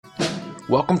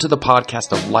Welcome to the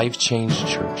podcast of Life Change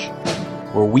Church,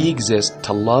 where we exist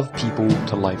to love people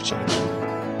to life change.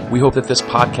 We hope that this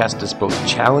podcast is both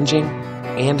challenging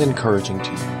and encouraging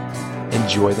to you.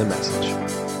 Enjoy the message.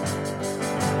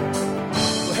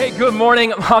 Hey, good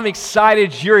morning. I'm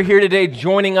excited you're here today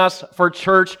joining us for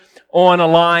church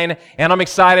online, and I'm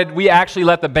excited we actually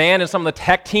let the band and some of the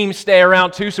tech team stay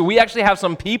around too, so we actually have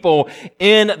some people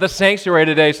in the sanctuary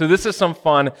today, so this is some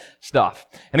fun stuff.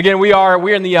 And again,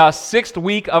 we're in the sixth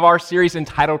week of our series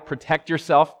entitled Protect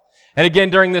Yourself. And again,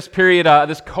 during this period,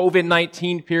 this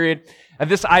COVID-19 period,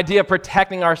 this idea of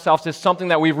protecting ourselves is something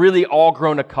that we've really all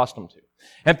grown accustomed to.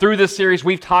 And through this series,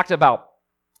 we've talked about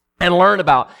and learned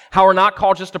about how we're not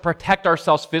called just to protect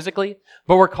ourselves physically,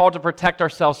 but we're called to protect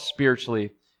ourselves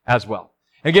spiritually as well.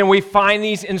 Again, we find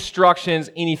these instructions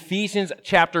in Ephesians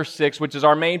chapter 6, which is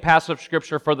our main passage of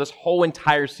scripture for this whole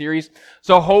entire series.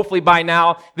 So hopefully by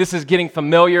now, this is getting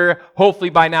familiar.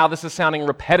 Hopefully by now, this is sounding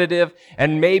repetitive.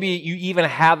 And maybe you even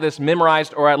have this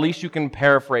memorized, or at least you can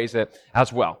paraphrase it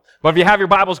as well. But if you have your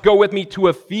Bibles, go with me to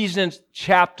Ephesians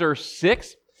chapter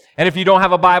 6. And if you don't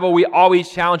have a Bible, we always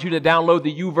challenge you to download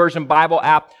the YouVersion Bible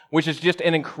app, which is just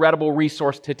an incredible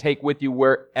resource to take with you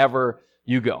wherever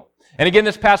you go. And again,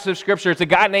 this passage of scripture, it's a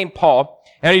guy named Paul,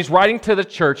 and he's writing to the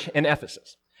church in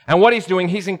Ephesus. And what he's doing,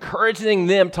 he's encouraging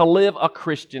them to live a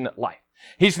Christian life.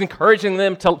 He's encouraging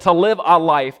them to live a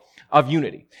life of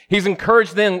unity. He's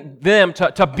encouraging them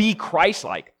to be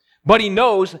Christ-like. But he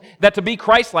knows that to be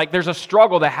Christ-like, there's a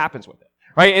struggle that happens with it.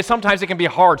 Right? And sometimes it can be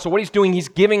hard. So what he's doing, he's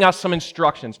giving us some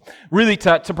instructions, really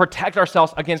to protect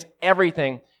ourselves against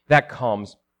everything that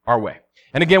comes our way.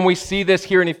 And again, we see this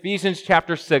here in Ephesians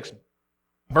chapter 6,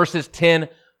 verses 10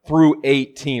 through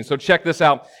 18. So check this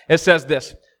out. It says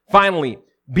this: "Finally,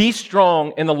 be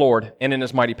strong in the Lord and in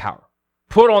His mighty power.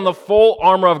 Put on the full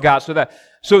armor of God so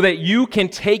that you can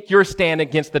take your stand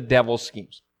against the devil's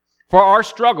schemes. For our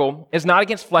struggle is not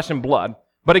against flesh and blood,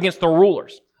 but against the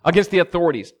rulers, against the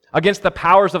authorities, against the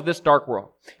powers of this dark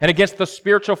world, and against the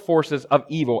spiritual forces of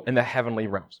evil in the heavenly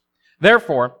realms.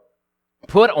 Therefore,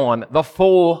 put on the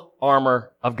full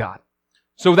armor of God,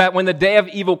 so that when the day of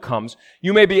evil comes,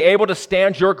 you may be able to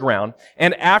stand your ground,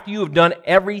 and after you have done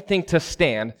everything to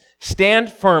stand,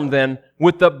 stand firm then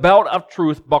with the belt of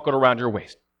truth buckled around your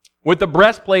waist, with the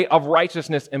breastplate of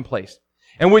righteousness in place,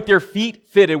 and with your feet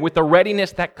fitted with the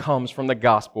readiness that comes from the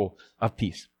gospel of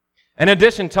peace. In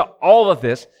addition to all of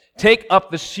this, take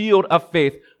up the shield of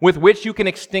faith with which you can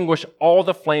extinguish all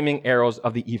the flaming arrows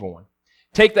of the evil one.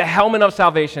 Take the helmet of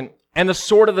salvation and the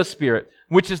sword of the Spirit,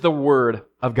 which is the word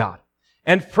of God.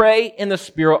 And pray in the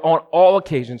Spirit on all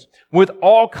occasions with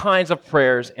all kinds of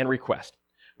prayers and requests.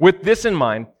 With this in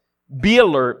mind, be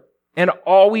alert and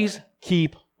always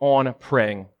keep on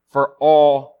praying for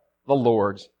all the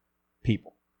Lord's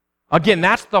people." Again,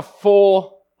 that's the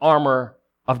full armor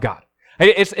of God.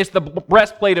 It's the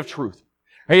breastplate of truth.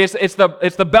 It's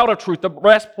the belt of truth, the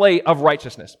breastplate of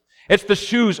righteousness. It's the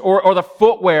shoes or the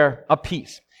footwear of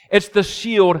peace. It's the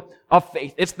shield of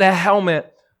faith. It's the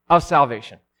helmet of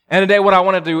salvation. And today what I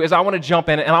want to do is I want to jump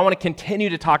in and I want to continue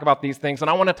to talk about these things, and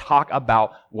I want to talk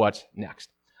about what's next.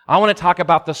 I want to talk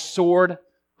about the sword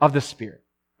of the Spirit,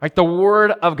 right? The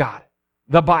Word of God,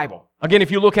 the Bible. Again,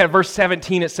 if you look at verse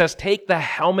 17, it says, "Take the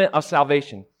helmet of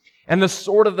salvation and the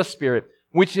sword of the Spirit,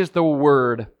 which is the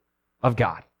Word of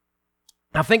God."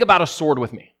 Now think about a sword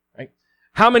with me, right?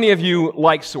 How many of you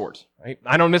like swords, right?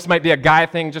 I know this might be a guy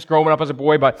thing just growing up as a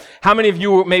boy, but how many of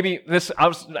you, maybe this,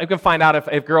 I can find out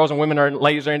if girls and women or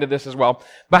ladies are into this as well,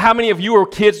 but how many of you or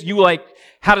kids, you like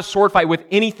had a sword fight with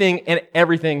anything and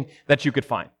everything that you could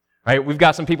find? Right? We've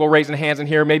got some people raising hands in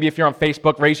here. Maybe if you're on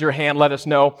Facebook, raise your hand, let us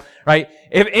know, right?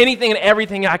 If anything and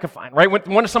everything I could find, right?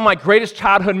 One of some of my greatest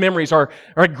childhood memories are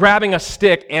grabbing a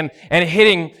stick and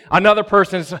hitting another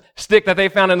person's stick that they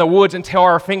found in the woods until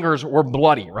our fingers were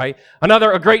bloody, right?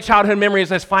 A great childhood memory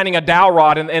is finding a dowel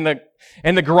rod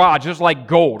in the garage. It was like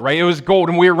gold, right? It was gold,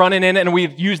 and we were running in it, and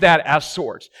we'd use that as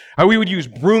swords. Right? We would use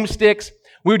broomsticks.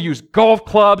 We would use golf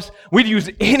clubs. We'd use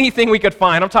anything we could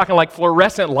find. I'm talking like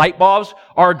fluorescent light bulbs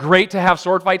are great to have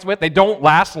sword fights with. They don't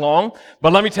last long,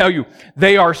 but let me tell you,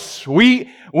 they are sweet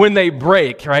when they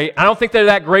break, right? I don't think they're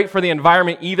that great for the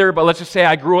environment either, but let's just say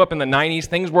I grew up in the 90s.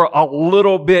 Things were a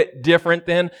little bit different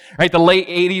then, right? The late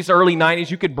 80s, early 90s,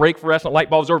 you could break fluorescent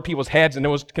light bulbs over people's heads and it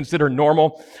was considered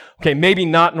normal. Okay, maybe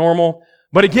not normal,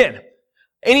 but again,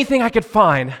 anything I could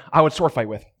find, I would sword fight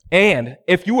with. And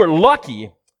if you were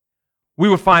lucky, we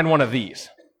would find one of these,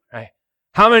 right?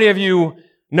 How many of you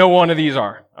know one of these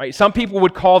are? Right? Some people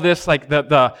would call this like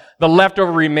the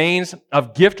leftover remains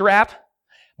of gift wrap,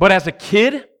 but as a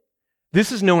kid,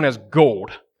 this is known as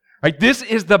gold, right? This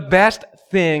is the best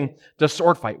thing to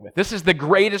sword fight with. This is the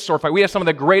greatest sword fight. We have some of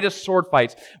the greatest sword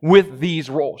fights with these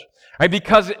roles. Right?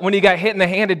 Because when you got hit in the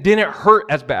hand, it didn't hurt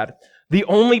as bad. The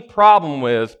only problem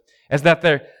is that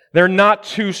they're not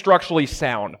too structurally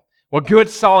sound. Well, good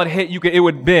solid hit, it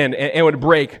would bend and it would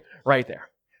break right there.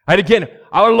 Right? Again,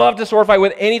 I would love to sword fight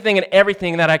with anything and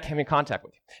everything that I came in contact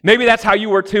with. Maybe that's how you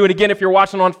were too. And again, if you're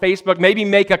watching on Facebook, maybe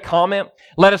make a comment.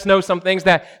 Let us know some things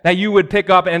that you would pick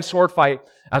up and sword fight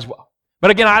as well. But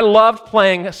again, I loved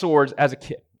playing swords as a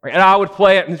kid. Right? And I would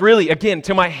play it, and really, again,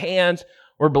 till my hands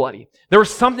were bloody. There was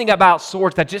something about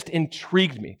swords that just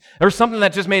intrigued me. There was something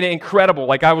that just made it incredible.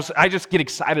 Like I just get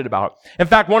excited about it. In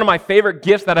fact, one of my favorite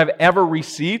gifts that I've ever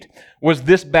received was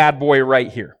this bad boy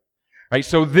right here. Right?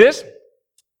 So this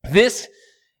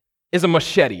is a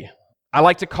machete. I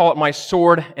like to call it my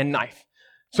sword and knife.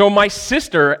 So my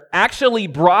sister actually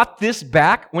brought this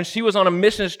back when she was on a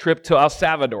missions trip to El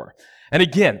Salvador. And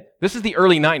again, this is the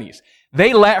early 90s.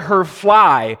 They let her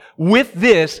fly with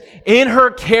this in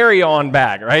her carry-on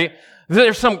bag, right?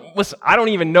 Listen, I don't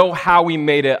even know how we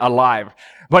made it alive.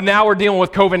 But now we're dealing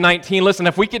with COVID-19. Listen,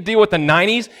 if we could deal with the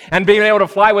 90s and being able to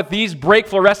fly with these bright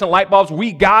fluorescent light bulbs,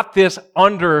 we got this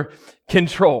under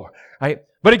control, right?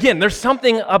 But again, there's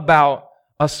something about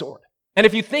a sword. And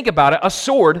if you think about it, a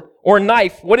sword or a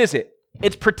knife, what is it?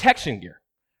 It's protection gear,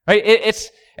 right?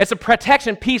 It's a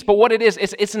protection piece, but what it is,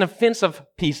 it's an offensive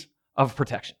piece of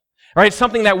protection, right? It's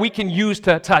something that we can use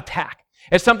to attack.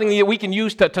 It's something that we can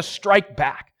use to strike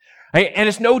back, right? And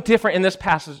it's no different in this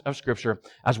passage of Scripture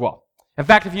as well. In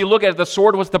fact, if you look at it, the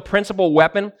sword was the principal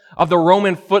weapon of the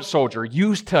Roman foot soldier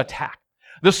used to attack.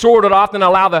 The sword would often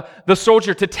allow the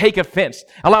soldier to take offense,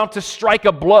 allow him to strike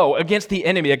a blow against the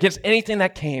enemy, against anything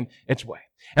that came its way.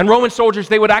 And Roman soldiers,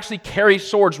 they would actually carry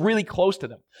swords really close to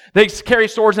them. They carry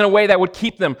swords in a way that would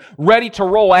keep them ready to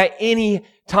roll at any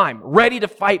time, ready to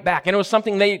fight back. And it was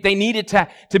something they needed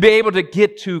to be able to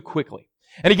get to quickly.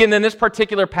 And again, in this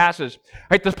particular passage,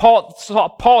 right, Paul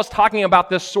is talking about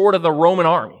this sword of the Roman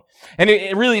army. And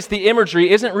it really, it's the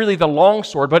imagery isn't really the long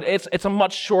sword, but it's a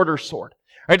much shorter sword.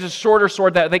 Right? It's a shorter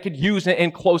sword that they could use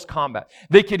in close combat.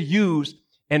 They could use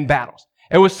in battles.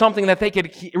 It was something that they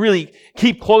could really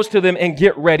keep close to them and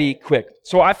get ready quick.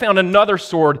 So I found another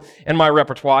sword in my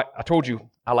repertoire. I told you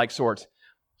I like swords.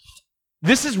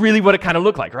 This is really what it kind of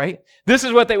looked like, right? This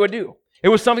is what they would do. It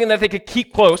was something that they could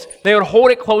keep close. They would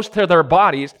hold it close to their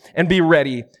bodies and be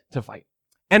ready to fight.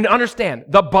 And understand,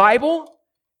 the Bible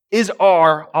is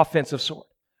our offensive sword.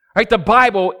 Right? The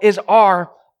Bible is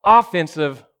our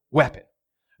offensive weapon.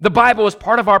 The Bible is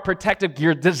part of our protective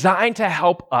gear designed to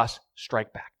help us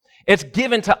strike back. It's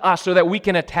given to us so that we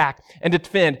can attack and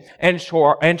defend and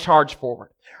charge forward.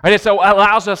 Right? And so it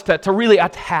allows us to really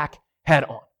attack head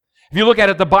on. If you look at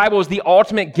it, the Bible is the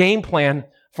ultimate game plan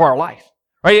for our life.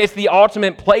 Right? It's the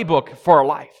ultimate playbook for our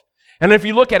life. And if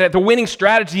you look at it, the winning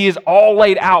strategy is all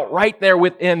laid out right there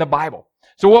within the Bible.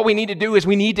 So what we need to do is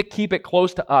we need to keep it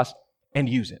close to us and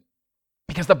use it.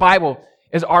 Because the Bible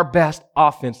is our best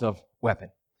offensive weapon.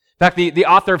 In fact, the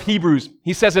author of Hebrews,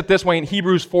 he says it this way in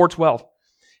Hebrews 4:12. It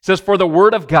says, "For the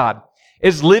word of God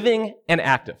is living and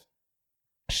active,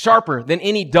 sharper than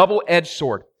any double-edged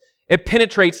sword. It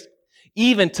penetrates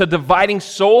even to dividing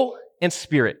soul and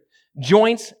spirit,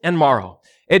 joints and marrow.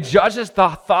 It judges the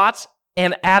thoughts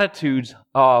and attitudes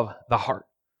of the heart."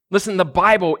 Listen, the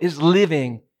Bible is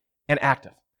living and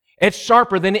active. It's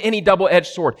sharper than any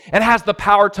double-edged sword. It has the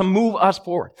power to move us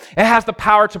forward. It has the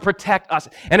power to protect us.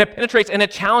 And it penetrates and it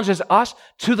challenges us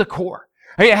to the core.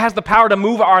 It has the power to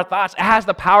move our thoughts. It has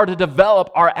the power to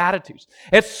develop our attitudes.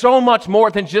 It's so much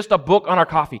more than just a book on our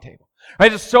coffee table.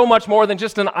 Right? It's so much more than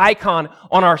just an icon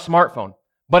on our smartphone.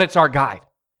 But it's our guide.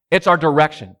 It's our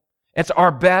direction. It's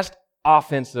our best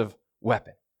offensive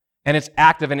weapon. And it's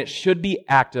active, and it should be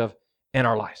active in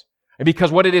our lives. And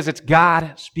because what it is, it's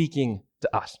God speaking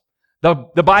to us.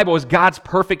 The Bible is God's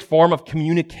perfect form of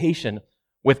communication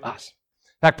with us.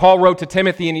 In fact, Paul wrote to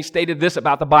Timothy, and he stated this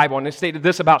about the Bible, and he stated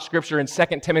this about Scripture in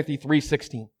 2 Timothy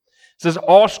 3:16. It says,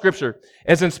 "All Scripture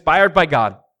is inspired by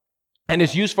God and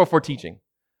is useful for teaching,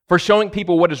 for showing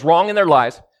people what is wrong in their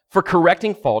lives, for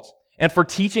correcting faults, and for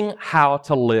teaching how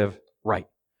to live right."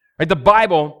 Right? The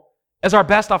Bible is our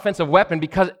best offensive weapon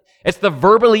because it's the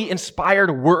verbally inspired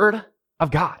Word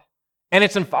of God, and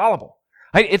it's infallible.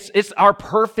 Right? It's our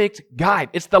perfect guide.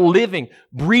 It's the living,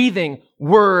 breathing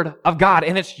Word of God,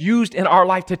 and it's used in our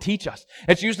life to teach us.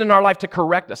 It's used in our life to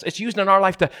correct us. It's used in our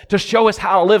life to show us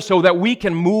how to live so that we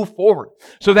can move forward,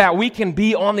 so that we can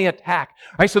be on the attack,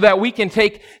 right? So that we can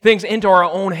take things into our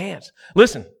own hands.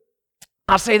 Listen,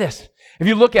 I'll say this. If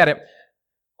you look at it,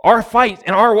 Our fight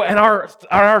and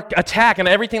our attack and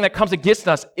everything that comes against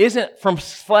us isn't from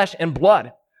flesh and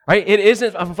blood, right? It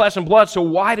isn't from flesh and blood. So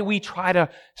why do we try to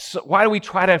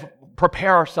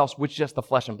prepare ourselves with just the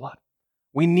flesh and blood?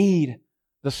 We need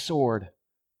the sword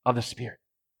of the Spirit,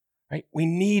 right? We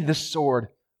need the sword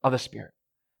of the Spirit.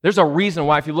 There's a reason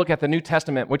why, if you look at the New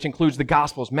Testament, which includes the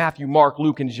Gospels, Matthew, Mark,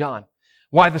 Luke, and John,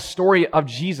 why the story of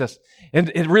Jesus,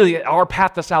 and it really, our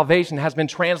path to salvation has been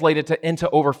translated into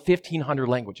over 1,500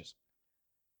 languages.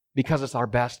 Because it's our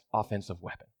best offensive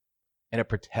weapon, and it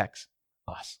protects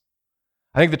us.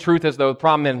 I think the truth is, though, the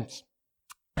problem is,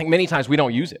 I think many times we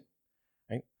don't use it,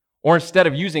 right? Or instead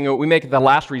of using it, we make it the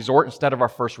last resort instead of our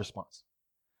first response.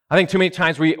 I think too many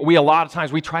times we a lot of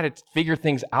times we try to figure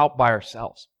things out by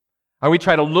ourselves. Or we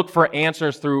try to look for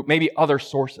answers through maybe other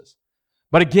sources.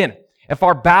 But again, if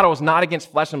our battle is not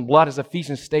against flesh and blood, as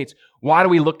Ephesians states, why do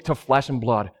we look to flesh and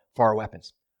blood for our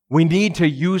weapons? We need to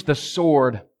use the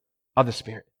sword of the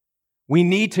Spirit. We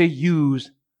need to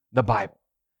use the Bible.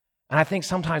 And I think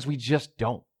sometimes we just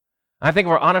don't. And I think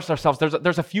if we're honest with ourselves,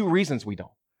 there's a few reasons we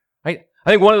don't. Right? I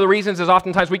think one of the reasons is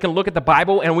oftentimes we can look at the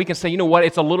Bible and we can say, you know what,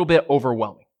 it's a little bit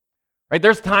overwhelming. Right?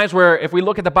 There's times where if we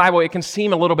look at the Bible, it can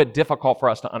seem a little bit difficult for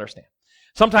us to understand.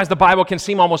 Sometimes the Bible can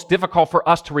seem almost difficult for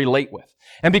us to relate with.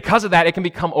 And because of that, it can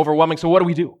become overwhelming. So what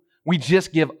do? We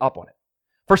just give up on it.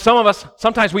 For some of us,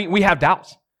 sometimes we have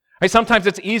doubts. Right? Sometimes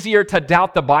it's easier to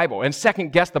doubt the Bible and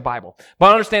second guess the Bible.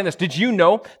 But understand this. Did you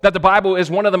know that the Bible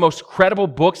is one of the most credible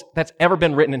books that's ever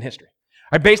been written in history?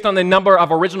 Right? Based on the number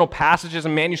of original passages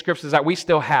and manuscripts that we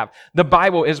still have, the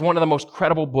Bible is one of the most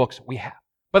credible books we have.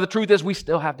 But the truth is we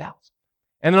still have doubts.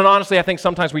 And then honestly, I think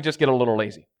sometimes we just get a little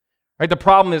lazy. Right? The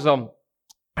problem is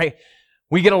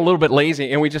we get a little bit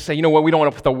lazy and we just say, you know what, we don't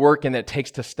want to put the work in that it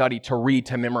takes to study, to read,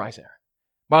 to memorize it.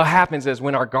 But what happens is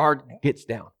when our guard gets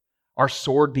down, our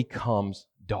sword becomes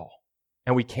dull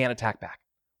and we can't attack back.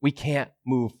 We can't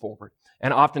move forward.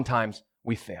 And oftentimes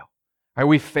we fail. Right?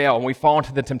 We fail and we fall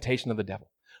into the temptation of the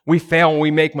devil. We fail and we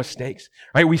make mistakes.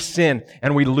 Right? We sin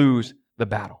and we lose the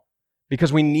battle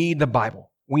because we need the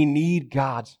Bible. We need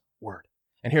God's word.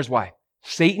 And here's why.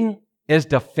 Satan is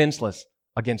defenseless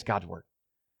against God's word.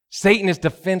 Satan is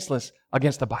defenseless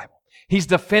against the Bible. He's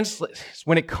defenseless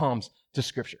when it comes to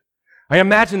Scripture.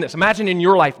 Imagine this. Imagine in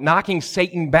your life knocking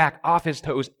Satan back off his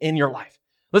toes in your life.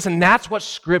 Listen, that's what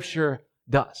Scripture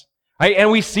does. Right?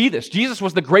 And we see this. Jesus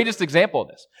was the greatest example of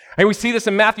this. Right? We see this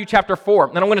in Matthew chapter 4.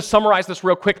 And I'm going to summarize this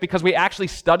real quick because we actually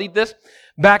studied this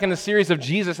back in the series of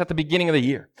Jesus at the beginning of the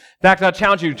year. In fact, I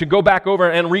challenge you to go back over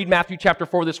and read Matthew chapter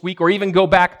 4 this week, or even go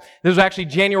back. This was actually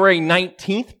January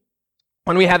 19th.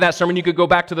 When we had that sermon, you could go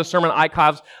back to the sermon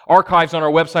archives on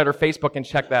our website or Facebook and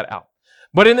check that out.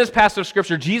 But in this passage of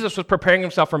Scripture, Jesus was preparing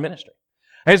himself for ministry.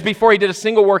 As before he did a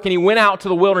single work, and he went out to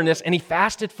the wilderness and he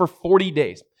fasted for 40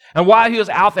 days. And while he was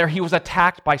out there, he was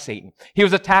attacked by Satan. He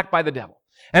was attacked by the devil.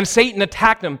 And Satan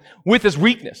attacked him with his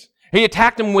weakness. He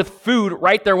attacked him with food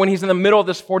right there when he's in the middle of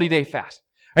this 40-day fast.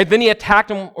 Right? Then he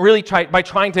attacked him by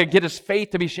trying to get his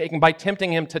faith to be shaken, by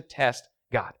tempting him to test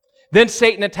God. Then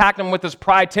Satan attacked him with his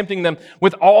pride, tempting them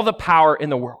with all the power in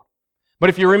the world. But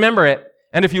if you remember it,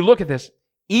 and if you look at this,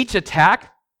 each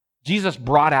attack, Jesus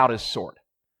brought out his sword.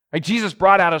 Right? Jesus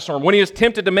brought out his sword. When he was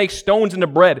tempted to make stones into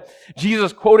bread,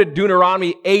 Jesus quoted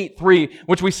Deuteronomy 8:3,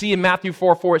 which we see in Matthew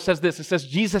 4:4. It says this. It says,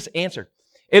 Jesus answered,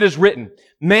 "It is written,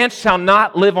 man shall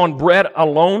not live on bread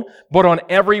alone, but on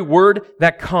every word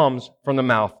that comes from the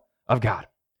mouth of God."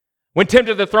 When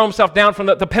tempted to throw himself down from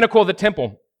the pinnacle of the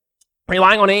temple,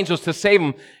 relying on angels to save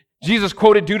him, Jesus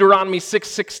quoted Deuteronomy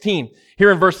 6:16.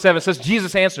 Here in verse 7, it says,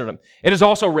 Jesus answered him, "It is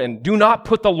also written, do not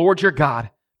put the Lord your God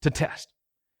to test."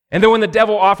 And then when the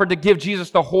devil offered to give Jesus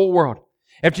the whole world,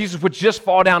 if Jesus would just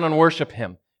fall down and worship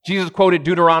him, Jesus quoted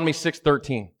Deuteronomy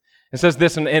 6:13. It says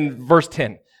this in verse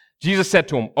 10. Jesus said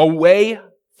to him, "Away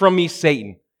from me,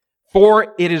 Satan,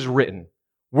 for it is written,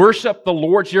 worship the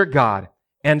Lord your God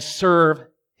and serve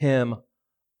him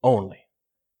only."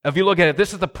 If you look at it,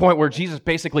 this is the point where Jesus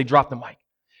basically dropped the mic.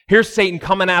 Here's Satan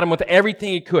coming at him with everything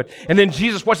he could. And then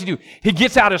Jesus, what's he do? He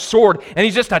gets out his sword and he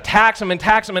just attacks him and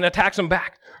attacks him and attacks him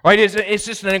back. Right? It's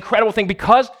just an incredible thing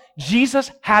because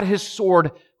Jesus had his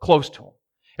sword close to him.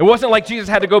 It wasn't like Jesus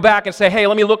had to go back and say, "Hey,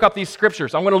 let me look up these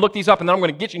scriptures. I'm going to look these up and then I'm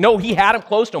going to get you." No, he had him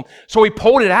close to him. So he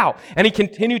pulled it out and he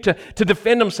continued to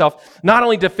defend himself. Not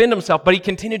only defend himself, but he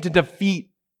continued to defeat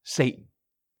Satan.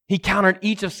 He countered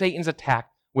each of Satan's attack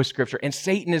with Scripture. And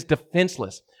Satan is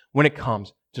defenseless when it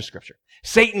comes to Scripture.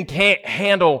 Satan can't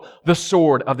handle the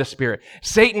sword of the Spirit.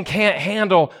 Satan can't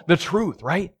handle the truth,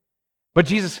 right? But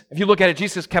Jesus, if you look at it,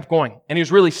 Jesus kept going. And he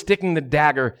was really sticking the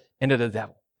dagger into the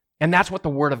devil. And that's what the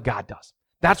Word of God does.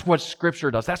 That's what Scripture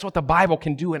does. That's what the Bible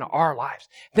can do in our lives.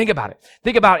 Think about it.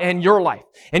 Think about in your life,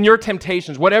 in your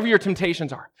temptations, whatever your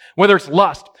temptations are, whether it's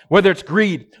lust, whether it's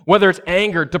greed, whether it's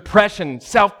anger, depression,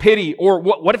 self-pity, or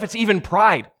what if it's even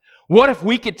pride? What if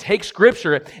we could take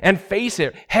Scripture and face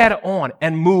it head on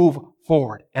and move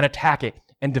forward and attack it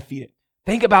and defeat it?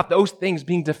 Think about those things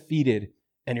being defeated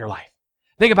in your life.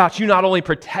 Think about you not only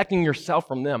protecting yourself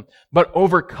from them, but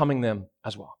overcoming them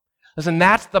as well. Listen,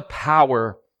 that's the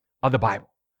power of the Bible.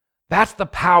 That's the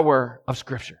power of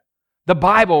Scripture. The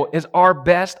Bible is our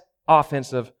best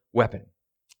offensive weapon.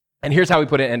 And here's how we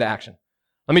put it into action.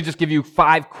 Let me just give you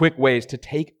 5 quick ways to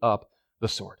take up the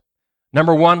sword.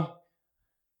 Number 1,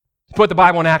 to put the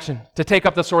Bible in action, to take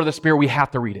up the sword of the Spirit, we have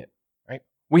to read it, right?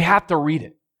 We have to read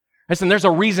it. Listen, there's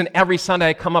a reason every Sunday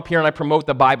I come up here and I promote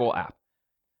the Bible app.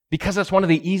 Because it's one of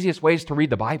the easiest ways to read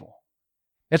the Bible.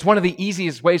 It's one of the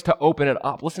easiest ways to open it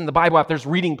up. Listen, the Bible app, there's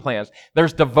reading plans,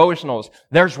 there's devotionals,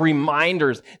 there's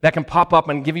reminders that can pop up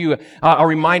and give you a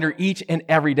reminder each and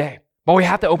every day. But we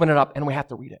have to open it up and we have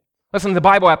to read it. Listen, the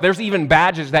Bible app, there's even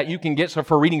badges that you can get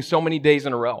for reading so many days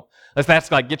in a row. That's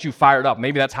like get you fired up.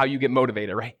 Maybe that's how you get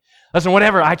motivated, right? Listen,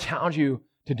 whatever, I challenge you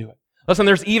to do it. Listen,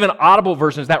 there's even audible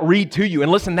versions that read to you.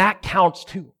 And listen, that counts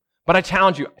too. But I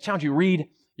challenge you, read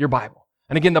your Bible.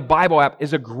 And again, the Bible app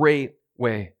is a great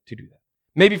way to do that.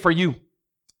 Maybe for you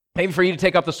to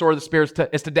take up the sword of the Spirit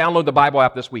is to download the Bible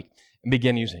app this week and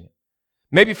begin using it.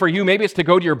 Maybe for you, maybe it's to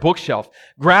go to your bookshelf,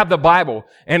 grab the Bible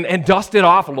and dust it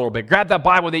off a little bit. Grab that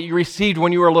Bible that you received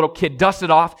when you were a little kid, dust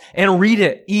it off and read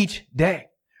it each day.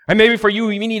 And maybe for you,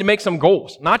 you need to make some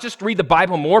goals. Not just read the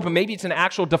Bible more, but maybe it's an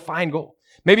actual defined goal.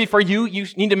 Maybe for you, you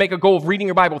need to make a goal of reading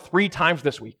your Bible 3 times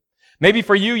this week. Maybe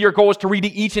for you, your goal is to read it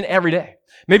each and every day.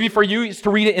 Maybe for you, it's to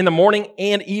read it in the morning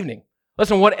and evening.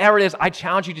 Listen, whatever it is, I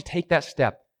challenge you to take that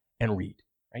step and read,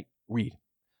 right? Read.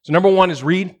 So number 1 is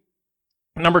read.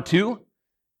 Number 2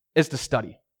 is to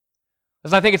study.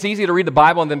 Because I think it's easy to read the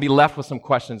Bible and then be left with some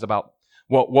questions about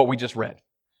what we just read.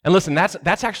 And listen,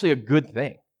 that's actually a good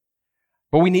thing.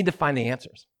 But we need to find the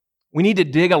answers. We need to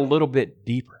dig a little bit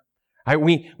deeper. Right?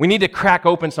 We need to crack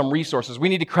open some resources. We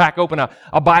need to crack open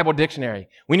a Bible dictionary.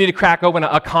 We need to crack open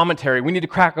a commentary. We need to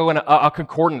crack open a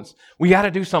concordance. We got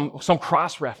to do some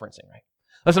cross-referencing, right?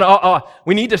 Listen,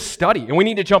 we need to study and we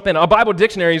need to jump in. A Bible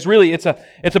dictionary is really, it's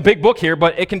a big book here,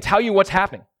 but it can tell you what's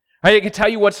happening. Right? It can tell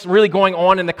you what's really going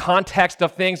on in the context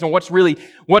of things and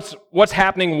what's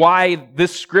happening, why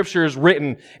this scripture is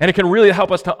written, and it can really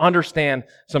help us to understand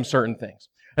some certain things.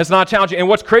 It's not challenging. And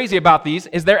what's crazy about these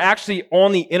is they're actually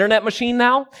on the internet machine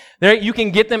now. You can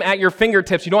get them at your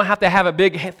fingertips. You don't have to have a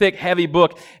big, thick, heavy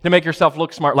book to make yourself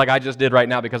look smart like I just did right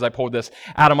now because I pulled this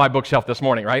out of my bookshelf this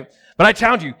morning, right? But I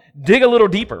challenge you, dig a little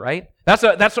deeper, right? That's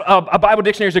a Bible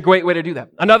dictionary is a great way to do that.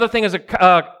 Another thing is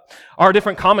are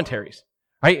different commentaries,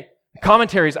 right?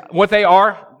 Commentaries, what they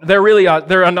are,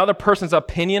 they're another person's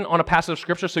opinion on a passage of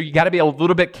scripture. So you got to be a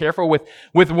little bit careful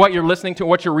with what you're listening to,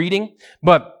 what you're reading.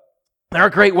 But they're a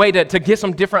great way to get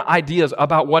some different ideas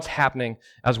about what's happening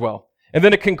as well. And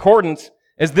then a concordance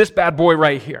is this bad boy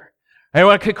right here. And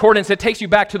a concordance, it takes you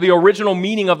back to the original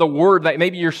meaning of the word that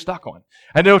maybe you're stuck on.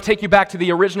 And it'll take you back to the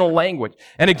original language.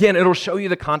 And again, it'll show you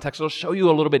the context. It'll show you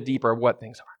a little bit deeper of what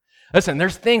things are. Listen,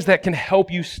 there's things that can help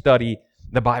you study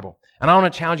the Bible. And I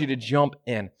want to challenge you to jump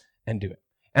in and do it.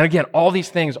 And again, all these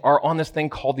things are on this thing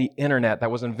called the internet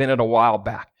that was invented a while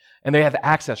back. And they have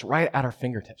access right at our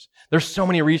fingertips. There's so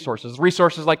many resources.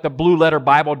 Resources like the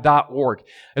blueletterbible.org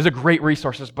is a great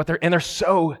resources, but there's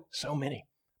so many.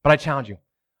 But I challenge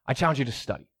you to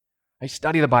study.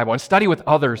 Study the Bible and study with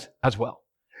others as well.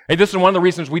 This is one of the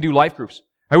reasons we do life groups.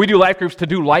 We do life groups to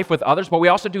do life with others, but we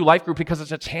also do life group because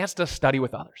it's a chance to study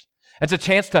with others. It's a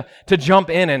chance to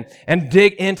jump in and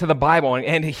dig into the Bible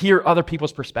and hear other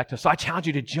people's perspectives. So I challenge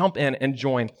you to jump in and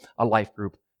join a life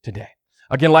group today.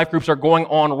 Again, life groups are going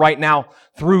on right now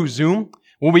through Zoom.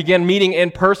 We'll begin meeting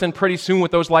in person pretty soon with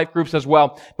those life groups as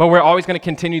well, but we're always going to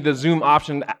continue the Zoom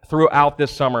option throughout this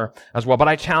summer as well. But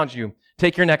I challenge you,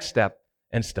 take your next step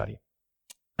and study.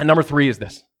 And number 3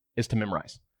 is to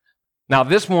memorize. Now,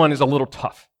 this one is a little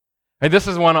tough. This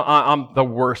is one I'm the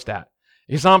worst at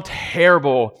because I'm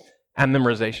terrible at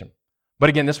memorization. But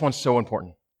again, this one's so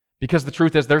important. Because the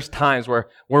truth is, there's times where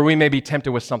we may be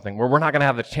tempted with something, where we're not going to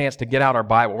have the chance to get out our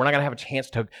Bible. We're not going to have a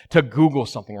chance to Google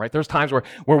something, right? There's times where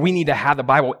we need to have the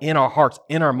Bible in our hearts,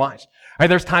 in our minds. Right?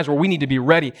 There's times where we need to be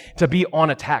ready to be on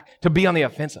attack, to be on the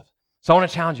offensive. So I want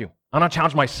to challenge you. I want to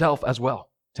challenge myself as well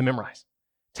to memorize.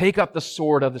 Take up the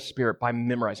sword of the Spirit by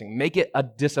memorizing. Make it a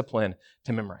discipline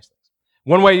to memorize things.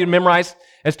 One way you memorize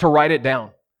is to write it down.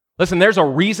 Listen, there's a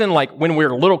reason, like when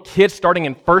we're little kids starting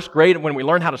in first grade, when we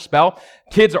learn how to spell,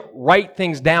 kids write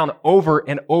things down over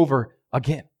and over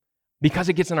again because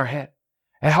it gets in our head.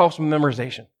 It helps with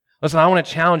memorization. Listen, I want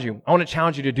to challenge you. I want to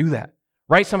challenge you to do that.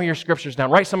 Write some of your scriptures down.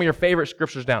 Write some of your favorite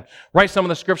scriptures down. Write some of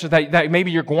the scriptures that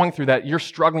maybe you're going through, that you're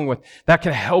struggling with, that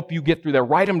can help you get through that.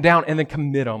 Write them down and then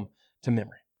commit them to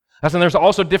memory. Listen, there's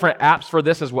also different apps for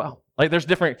this as well. Like there's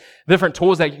different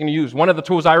tools that you can use. One of the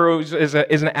tools I use is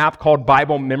an app called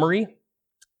Bible Memory.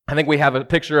 I think we have a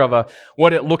picture of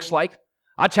what it looks like.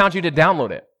 I challenge you to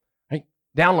download it. Right?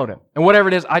 Download it. And whatever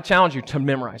it is, I challenge you to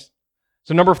memorize.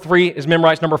 So number 3 is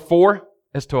memorize. Number 4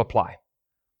 is to apply.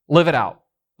 Live it out.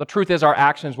 The truth is our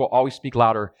actions will always speak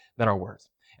louder than our words.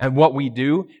 And what we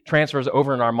do transfers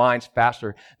over in our minds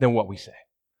faster than what we say.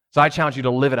 So I challenge you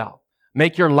to live it out.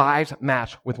 Make your lives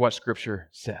match with what Scripture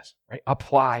says. Right?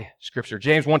 Apply Scripture.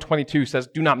 James 1:22 says,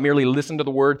 do not merely listen to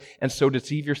the word and so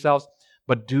deceive yourselves,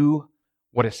 but do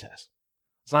what it says.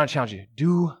 It's not a challenge you.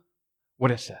 Do what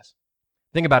it says.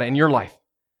 Think about it in your life.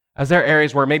 Is there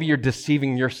areas where maybe you're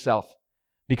deceiving yourself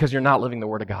because you're not living the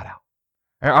Word of God out?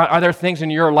 Are there things in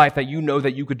your life that you know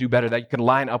that you could do better, that you could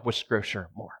line up with Scripture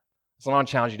more? So I want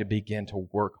to challenge you to begin to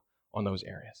work on those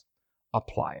areas.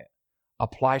 Apply it.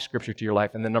 Apply Scripture to your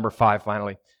life. And then number 5,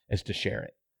 finally, is to share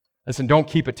it. Listen, don't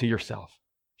keep it to yourself.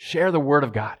 Share the Word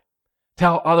of God.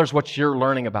 Tell others what you're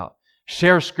learning about.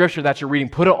 Share Scripture that you're reading.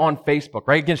 Put it on Facebook,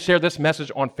 right? Again, share this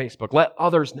message on Facebook. Let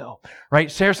others know, right?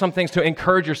 Share some things to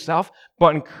encourage yourself,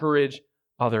 but encourage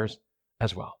others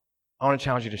as well. I want to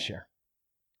challenge you to share.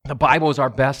 The Bible is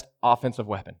our best offensive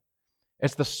weapon.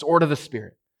 It's the sword of the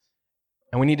Spirit.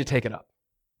 And we need to take it up.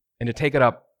 And to take it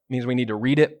up means we need to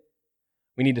read it.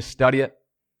 We need to study it.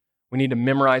 We need to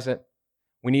memorize it.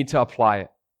 We need to apply it.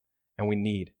 And we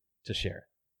need to share it.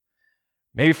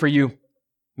 Maybe for you,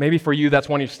 that's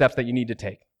one of your steps that you need to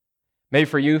take. Maybe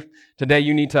for you, today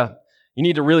you need to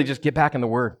really just get back in the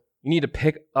Word. You need to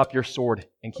pick up your sword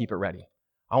and keep it ready.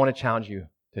 I want to challenge you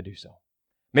to do so.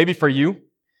 Maybe for you,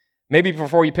 maybe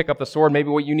before you pick up the sword, maybe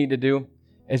what you need to do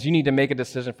is you need to make a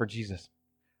decision for Jesus.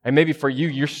 And maybe for you,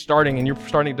 you're starting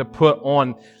to put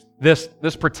on this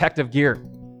protective gear.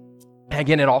 And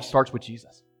again, it all starts with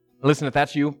Jesus. Listen, if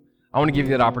that's you, I want to give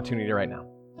you that opportunity right now.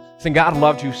 Listen, God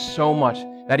loved you so much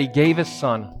that He gave His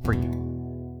Son for you.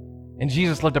 And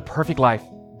Jesus lived a perfect life,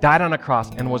 died on a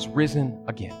cross, and was risen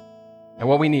again. And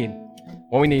what we need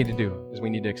to do is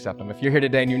we need to accept Him. If you're here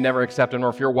today and you never accept Him, or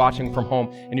if you're watching from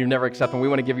home and you never accept Him, we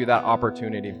want to give you that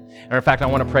opportunity. And in fact, I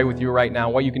want to pray with you right now.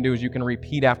 What you can do is you can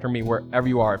repeat after me wherever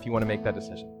you are if you want to make that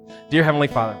decision. Dear Heavenly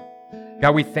Father,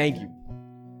 God, we thank you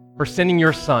for sending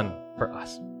your Son for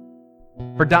us,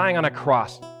 for dying on a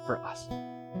cross for us.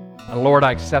 And Lord,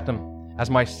 I accept Him as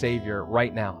my Savior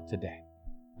right now, today.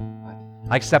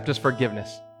 I accept His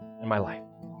forgiveness in my life.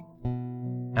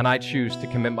 And I choose to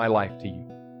commit my life to you,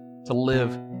 to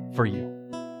live for you,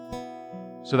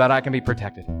 so that I can be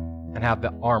protected and have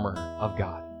the armor of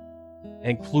God,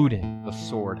 including the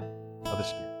sword of the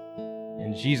Spirit.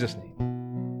 In Jesus'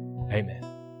 name, amen.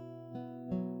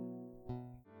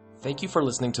 Thank you for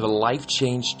listening to the Life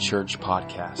Change Church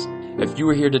podcast. If you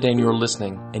were here today and you were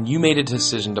listening and you made a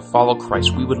decision to follow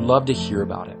Christ, we would love to hear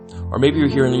about it. Or maybe you're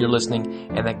here and you're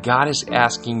listening and that God is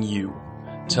asking you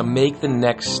to make the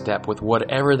next step with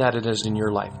whatever that it is in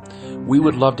your life. We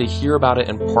would love to hear about it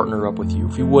and partner up with you.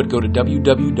 If you would, go to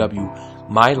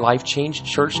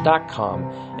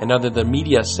www.mylifechangechurch.com, and under the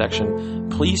media section,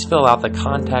 please fill out the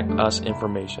contact us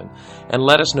information and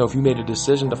let us know if you made a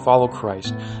decision to follow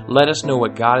Christ. Let us know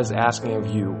what God is asking of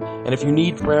you. And if you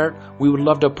need prayer, we would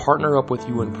love to partner up with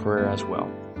you in prayer as well.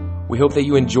 We hope that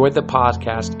you enjoyed the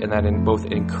podcast and that it both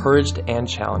encouraged and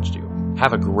challenged you.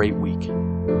 Have a great week.